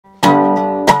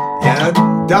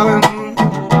darling,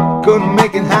 gonna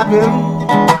make it happen.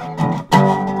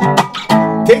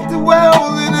 Take the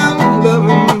world in a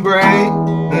loving embrace.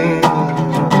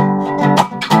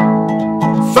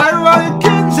 Fire all your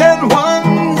guns at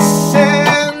once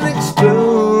and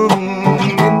explode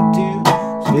into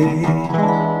space.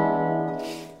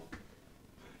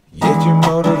 Get your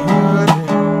motor running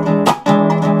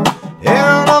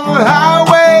out on the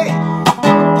highway,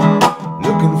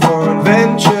 looking for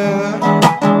adventure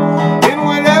in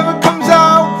whatever comes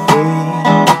our way.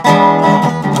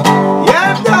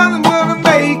 Yeah, darling, gonna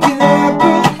make it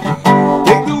happen.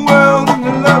 Take the world in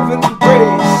a loving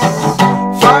embrace.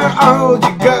 Fire all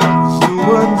your guns to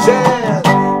one side,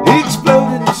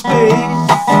 explode into space.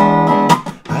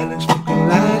 Islands smoking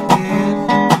lightning,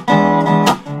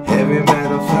 heavy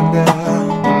metal thunder,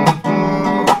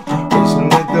 racing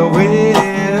with the wind.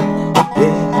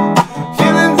 Yeah,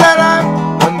 feelings that I'm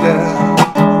under.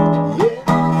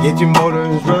 Yeah, get your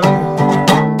motors running.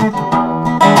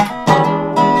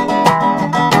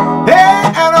 Hey,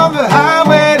 out on the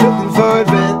highway, looking for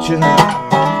adventure.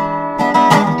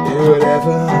 Do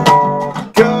whatever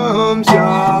comes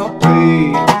your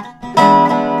way.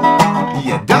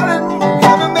 Yeah, darling,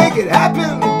 gonna make it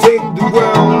happen. Take the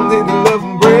world in a love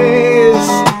embrace.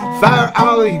 Fire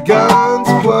all your guns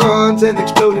at once and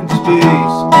explode into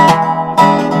space.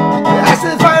 I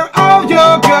said fire